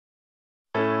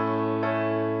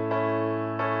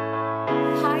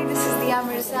Hi, this is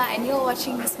Mirza and you're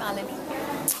watching Miss Malini.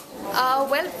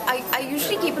 Well, I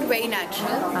usually keep it very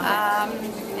natural.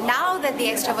 Now that the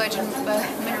Extra Virgin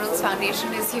Minerals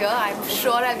Foundation is here, I'm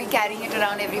sure I'll be carrying it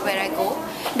around everywhere I go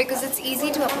because it's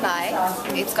easy to apply,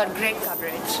 it's got great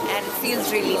coverage and it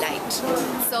feels really light.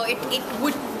 So it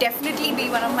would definitely be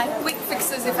one of my quick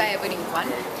fixes if I ever need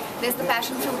one. There's the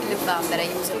passion fruit lip balm that I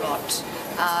use a lot.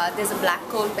 There's a black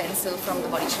coal pencil from the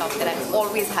Body Shop that I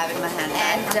always have in my hand.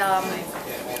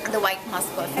 And the white musk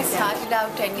perfume. I started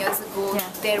out 10 years ago.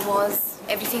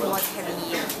 Everything was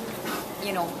heavy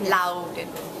and, loud, and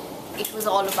it was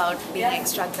all about being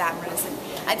extra glamorous. And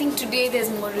I think today there's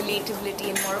more relatability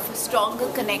and more of a stronger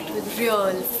connect with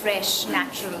real, fresh,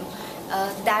 natural.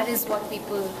 That is what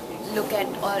people look at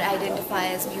or identify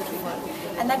as beautiful.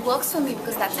 And that works for me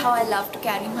because that's how I love to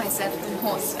carry myself the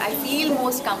most. I feel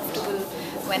most comfortable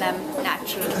when I'm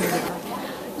natural.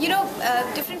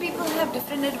 Different people have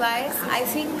different advice. I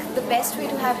think the best way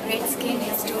to have great skin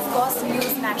is to, of course,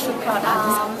 use natural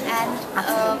products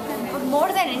but more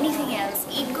than anything else,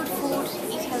 eat good food,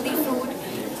 eat healthy food,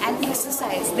 and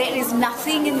exercise. There is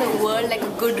nothing in the world like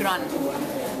a good run.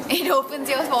 It opens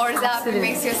your pores up, it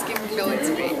makes your skin glow, it's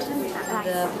great.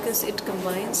 And, because it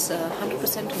combines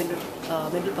 100%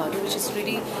 mineral powder, which is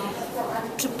really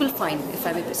triple fine, if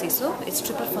I may say so. It's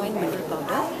triple fine mineral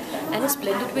powder, and it's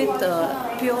blended with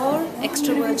pure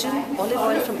extra virgin olive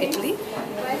oil from Italy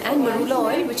and Marula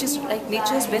oil, which is like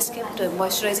nature's best kept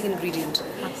moisturizing ingredient.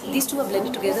 These two are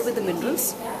blended together with the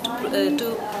minerals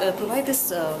to provide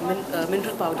this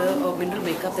mineral powder or mineral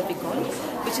makeup that we call,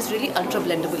 which is really ultra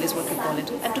blendable is what we call it,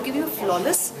 and to give you a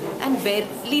flawless and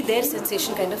barely there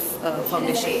sensation kind of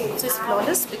foundation. So it's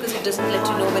flawless because it doesn't let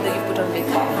you know whether you put on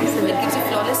makeup. It gives you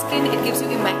flawless skin, it gives you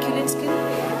immaculate skin,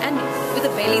 and with a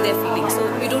barely there feeling, so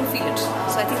you don't feel it.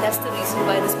 So I think that's the reason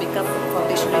why this makeup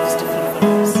foundation is different from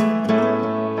others.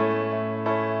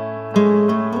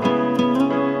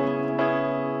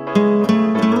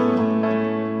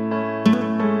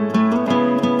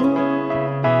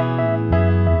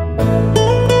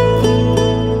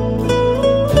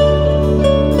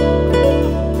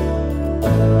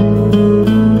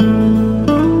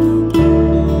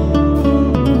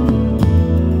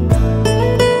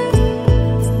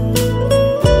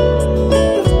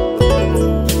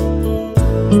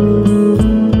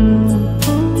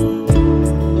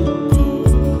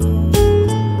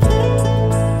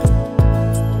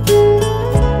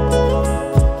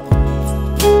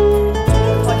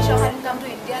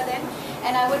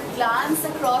 And I would glance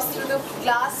across through the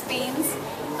glass panes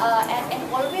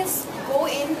and always go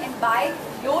in and buy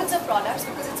loads of products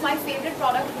because it's my favorite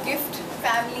product to gift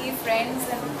family, friends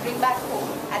and bring back home.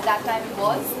 At that time it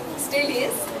was, still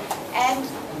is. And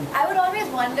I would always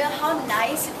wonder how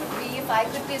nice it would be if I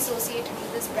could be associated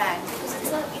with this brand because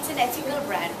it's an ethical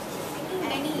brand. And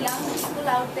many young people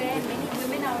out there and many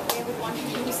women out there would want to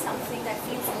use something that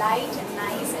feels light and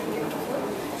nice and beautiful.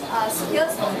 So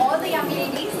here's for all the young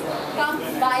ladies, come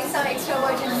buy some extra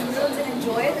virgin minerals and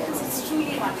enjoy it because it's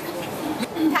truly wonderful.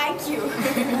 Thank you.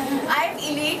 I'm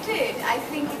elated. I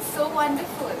think it's so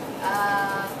wonderful.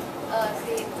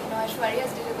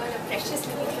 Aishwarya's delivered a precious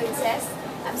little princess.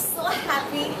 I'm so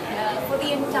happy for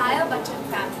the entire Bachchan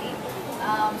family.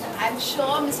 I'm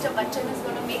sure Mr. Bachchan is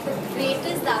going to make the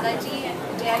greatest Dadaji and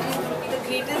Jayaji is going to be the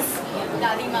greatest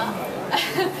Dadima.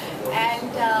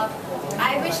 And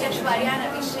I wish Aishwarya and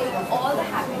Abhishek all the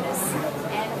happiness,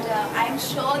 and I'm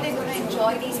sure they're going to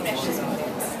enjoy these precious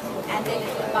moments and their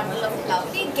little bundle of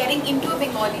love. Getting into a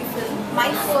Bengali film, my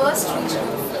first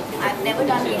regional film. I've never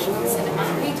done regional cinema.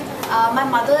 My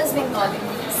mother is Bengali,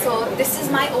 so this is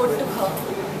my ode to her.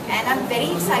 And I'm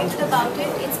very excited about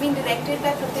it. It's been directed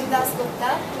by Pratim Das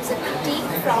Gupta, who's a critique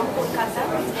from Kolkata.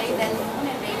 He's very well known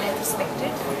and very well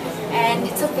respected. And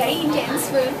it's a very intense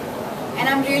film. And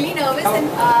I'm really nervous, and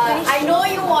I know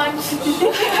you want to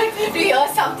hear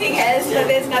something else, but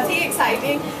there's nothing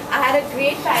exciting. I had a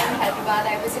great time in Hyderabad.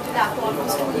 I visited after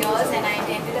almost 2 years and I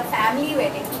attended a family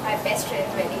wedding, my best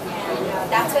friend's wedding,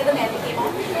 and that's where the melody came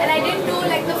on. And I didn't do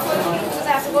like the full thing because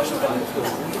I have to go shoot a movie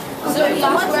now. So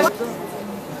last question.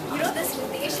 This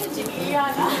Ritesh and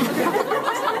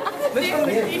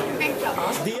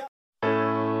Jimmy,